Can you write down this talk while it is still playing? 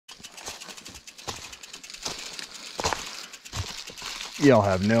Y'all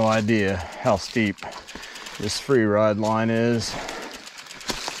have no idea how steep this Freeride line is.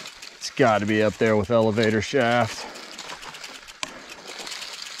 It's got to be up there with elevator shaft.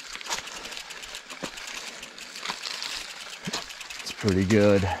 It's pretty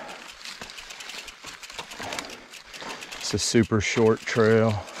good. It's a super short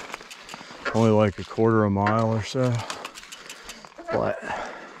trail, only like a quarter of a mile or so, but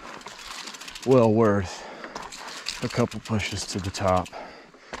well worth a couple pushes to the top.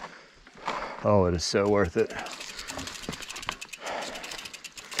 Oh, it is so worth it.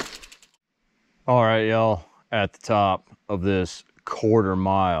 All right, y'all, at the top of this quarter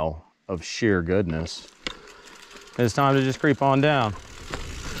mile of sheer goodness, it's time to just creep on down.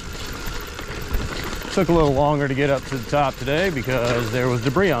 Took a little longer to get up to the top today because there was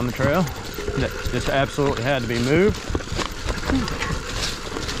debris on the trail that just absolutely had to be moved.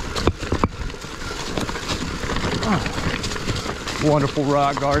 Wonderful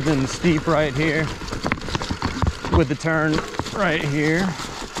rock garden and steep right here with the turn right here.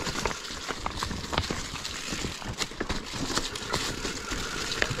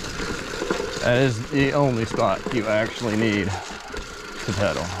 That is the only spot you actually need to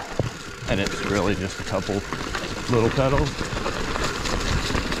pedal. And it's really just a couple little pedals.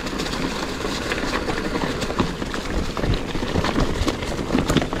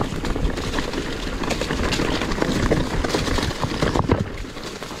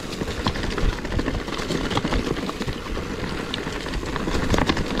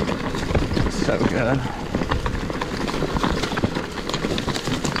 So good.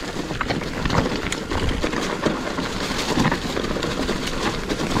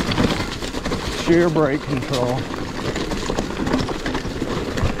 Sheer brake control.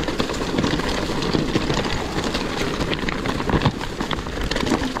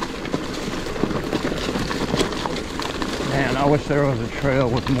 Man, I wish there was a trail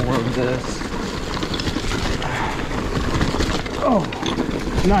with more of this. Oh,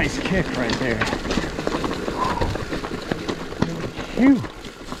 nice kick right there. Phew.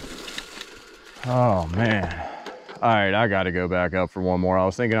 Oh man. All right, I got to go back up for one more. I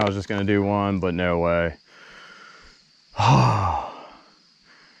was thinking I was just going to do one, but no way.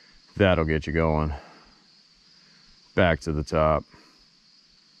 That'll get you going. Back to the top.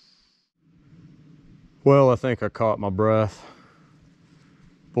 Well, I think I caught my breath.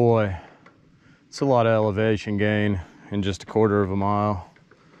 Boy, it's a lot of elevation gain in just a quarter of a mile.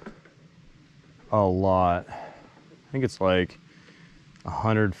 A lot. I think it's like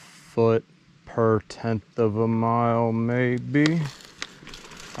 100 foot per 1/10 of a mile, maybe.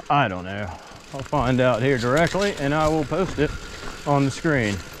 I don't know. I'll find out here directly and I will post it on the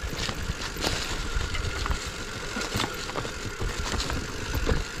screen.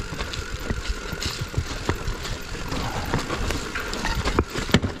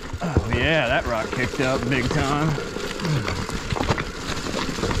 Oh yeah, that rock kicked up big time.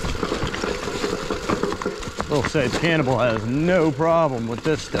 Little Sage Cannibal has no problem with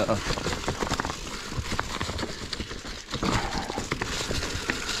this stuff.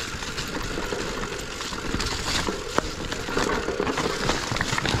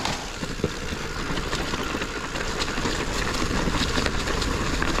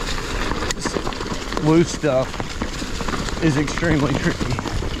 Loose stuff is extremely tricky.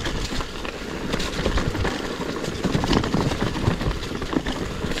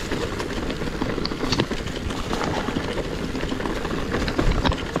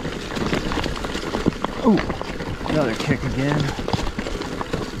 Ooh, another kick again.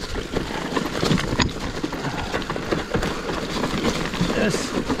 This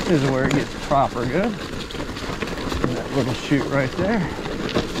is where it gets proper good. And that little chute right there.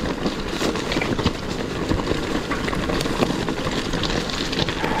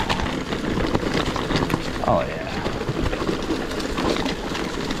 Oh yeah.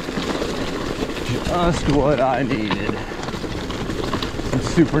 Just what I needed. Some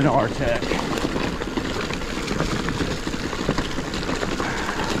Super Nartec.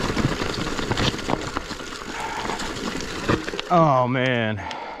 Oh man.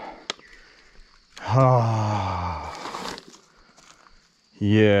 Oh.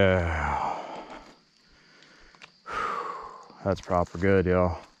 Yeah. That's proper good,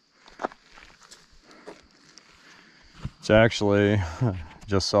 y'all. It's actually,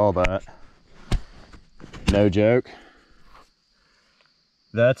 just saw that. No joke.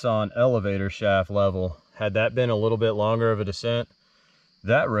 That's on elevator shaft level. Had that been a little bit longer of a descent,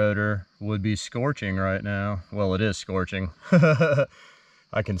 that rotor would be scorching right now. Well, it is scorching.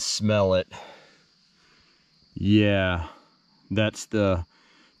 I can smell it. Yeah, that's the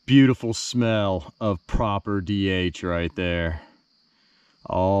beautiful smell of proper DH right there.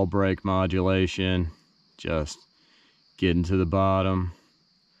 All brake modulation, just getting to the bottom.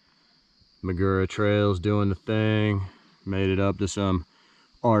 Magura Trails doing the thing. Made it up to some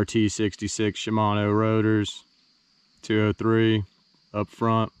RT66 Shimano rotors, 203 up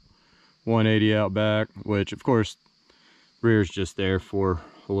front, 180 out back, which of course rear's just there for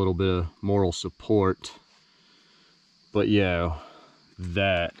a little bit of moral support. But yeah,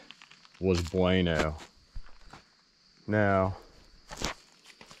 that was bueno. Now,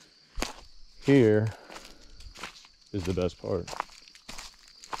 here is the best part.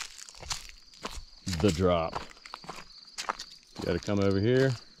 The drop. You gotta come over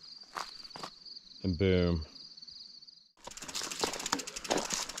here and boom.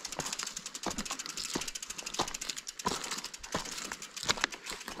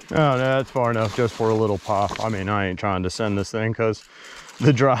 Oh no, that's far enough just for a little pop. I mean, I ain't trying to send this thing because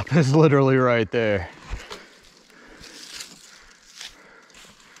the drop is literally right there.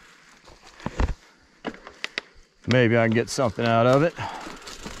 Maybe I can get something out of it.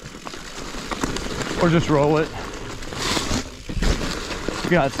 Or just roll it.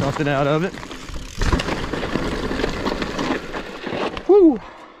 Got something out of it. Woo!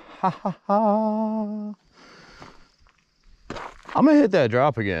 Ha ha ha. I'm gonna hit that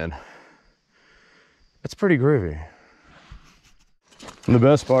drop again. It's pretty groovy. And the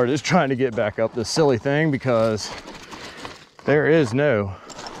best part is trying to get back up this silly thing because there is no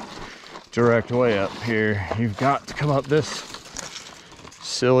direct way up here. You've got to come up this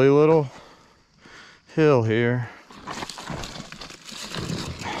silly little hill here.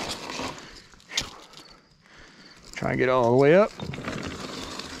 Try and get all the way up.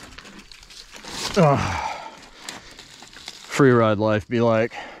 Freeride life be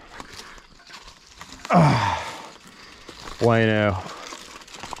like, bueno.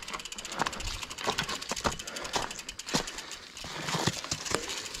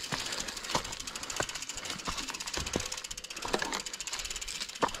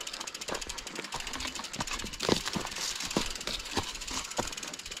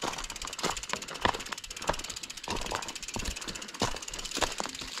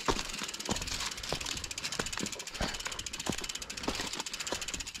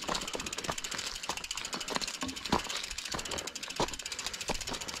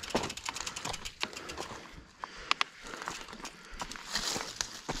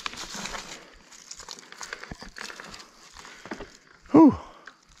 Whew.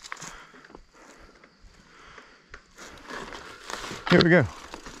 Here we go.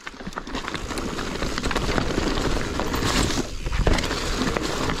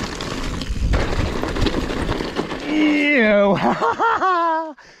 Ew.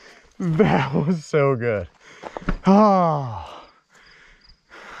 That was so good. Oh.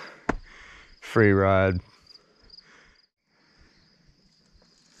 Freeride.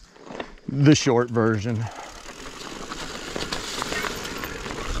 The short version.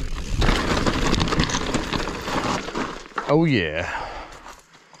 Oh yeah.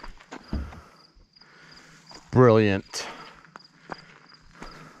 Brilliant.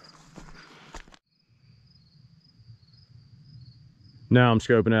 Now I'm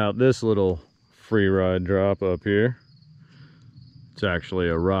scoping out this little Freeride drop up here. It's actually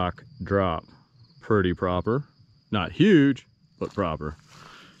a rock drop. Pretty proper. Not huge, but proper.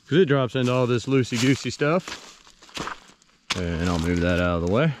 Because it drops into all this loosey-goosey stuff. And I'll move that out of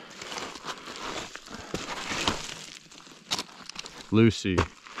the way.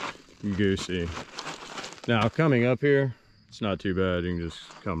 Loosey-goosey. Now coming up here, it's not too bad. You can just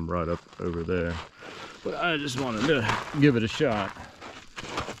come right up over there. But I just wanted to give it a shot.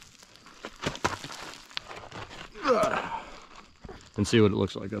 And see what it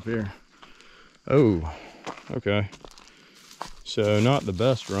looks like up here. Oh, okay. So not the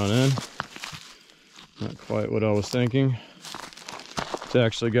best run in. Not quite what I was thinking. It's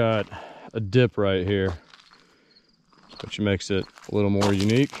actually got a dip right here, which makes it a little more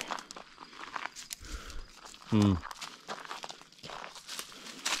unique.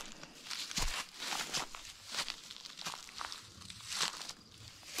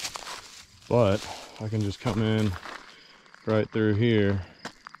 But I can just come in right through here.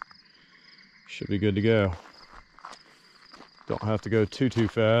 Should be good to go. Don't have to go too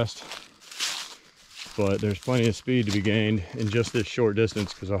fast, but there's plenty of speed to be gained in just this short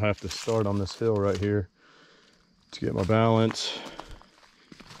distance because I'll have to start on this hill right here to get my balance.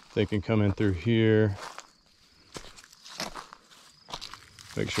 Thinking come in through here.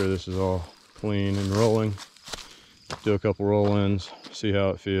 Make sure this is all clean and rolling. Do a couple roll-ins, see how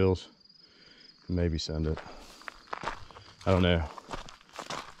it feels. Maybe send it. I don't know.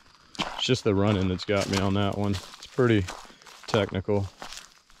 It's just the running that's got me on that one. It's pretty technical.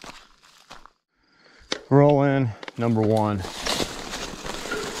 Roll in number one.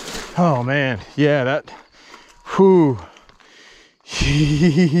 Oh man, yeah, that, whew.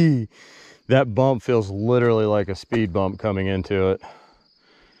 That bump feels literally like a speed bump coming into it.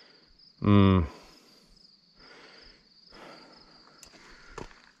 I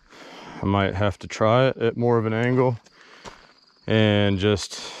might have to try it at more of an angle and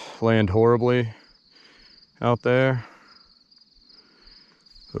just land horribly out there.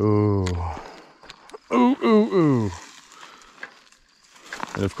 Ooh. Ooh, ooh, ooh.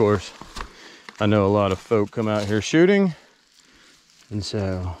 And of course, I know a lot of folk come out here shooting, and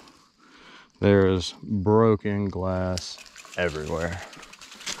so there is broken glass everywhere.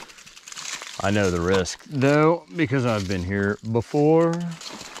 I know the risk though, because I've been here before.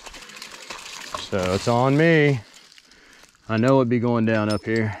 So it's on me. I know it'd be going down up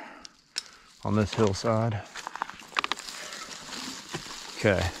here on this hillside.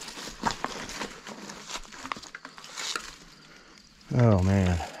 Okay. Oh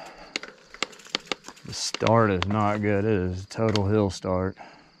man. The start is not good. It is a total hill start.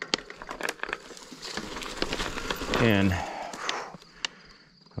 And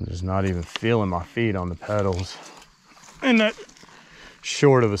I'm just not even feeling my feet on the pedals in that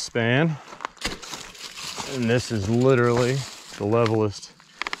short of a span. And this is literally the levelest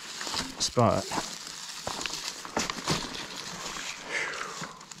spot.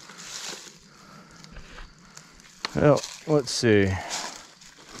 Well, let's see.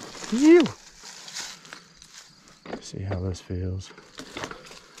 Phew. See how this feels.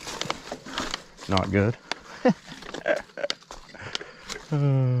 Not good.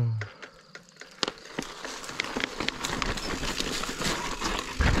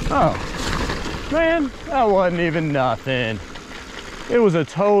 Oh. Man, that wasn't even nothing. It was a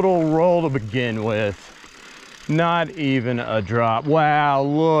total roll to begin with. Not even a drop. Wow,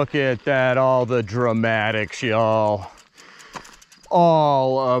 look at that. All the dramatics, y'all.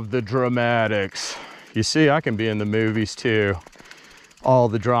 All of the dramatics. You see, I can be in the movies too. All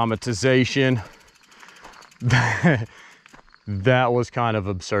the dramatization. That was kind of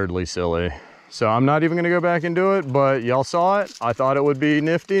absurdly silly. So I'm not even gonna go back and do it, but y'all saw it. I thought it would be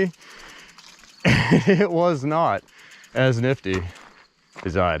nifty. It was not as nifty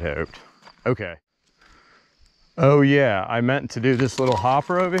as I had hoped. Okay. Oh yeah, I meant to do this little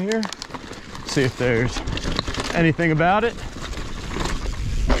hopper over here. See if there's anything about it.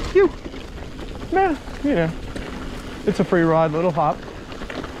 Phew. Nah, you know, it's a Freeride little hop.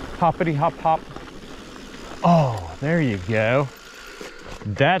 Hoppity hop hop. Oh, there you go.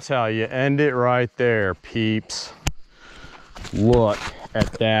 That's how you end it right there, peeps. Look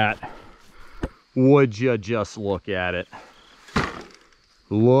at that. Would you just look at it?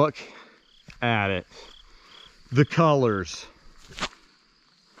 Look at it. The colors.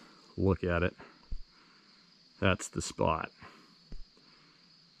 Look at it. That's the spot.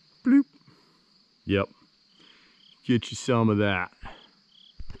 Bloop. Yep. Get you some of that.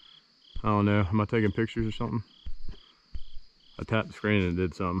 I don't know. Am I taking pictures or something? I tapped the screen and it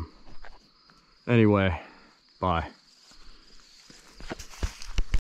did something. Anyway, bye.